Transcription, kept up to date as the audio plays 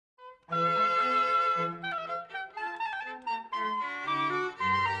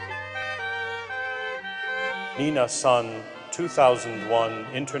Nina Sun 2001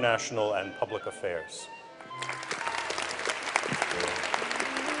 International and Public Affairs.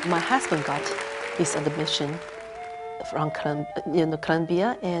 My husband got his admission from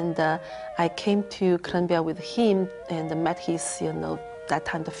Columbia, and I came to Columbia with him and met his, that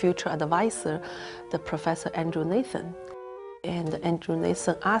time the future advisor, the Professor Andrew Nathan. And Andrew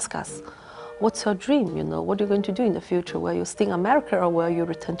Nathan asked us, what's your dream? What are you going to do in the future? Will you stay in America or will you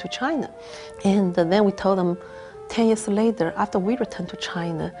return to China? And then we told them 10 years later, after we return to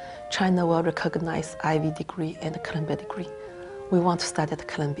China, China will recognize Ivy degree and the Columbia degree. We want to study at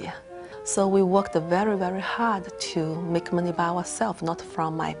Columbia. So we worked very, very hard to make money by ourselves, not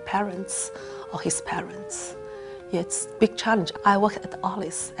from my parents or his parents. It's a big challenge. I worked at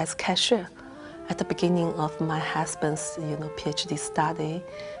Alice as cashier at the beginning of my husband's PhD study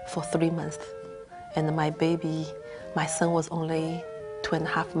for 3 months. And my son was only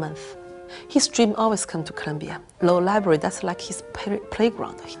 2.5 months. His dream always come to Columbia. Law library, that's like his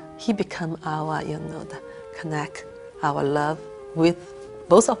playground. He become our, the connect, our love with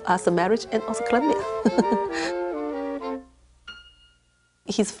both of us, the marriage and also Columbia.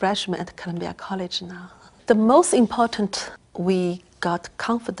 He's freshman at Columbia College now. The most important, we got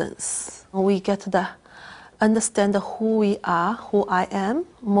confidence. We get to understand who we are, who I am,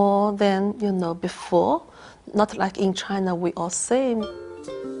 more than before. Not like in China, we all same.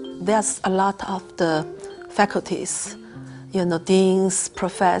 There's a lot of the faculties, deans,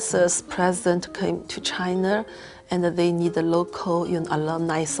 professors, presidents came to China, and they need the local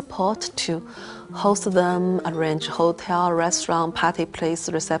alumni support to host them, arrange hotel, restaurant, party place,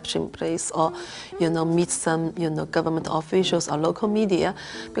 reception place, or meet some government officials or local media.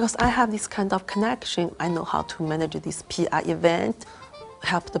 Because I have this kind of connection, I know how to manage this PR event,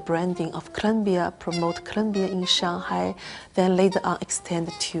 help the branding of Columbia, promote Columbia in Shanghai, then later on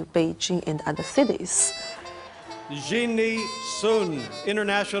extend to Beijing and other cities. Jian Sun,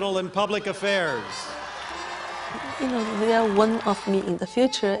 International and Public Affairs. They are one of me in the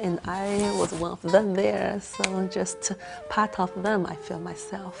future, and I was one of them there, so just part of them, I feel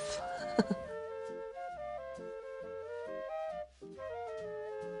myself.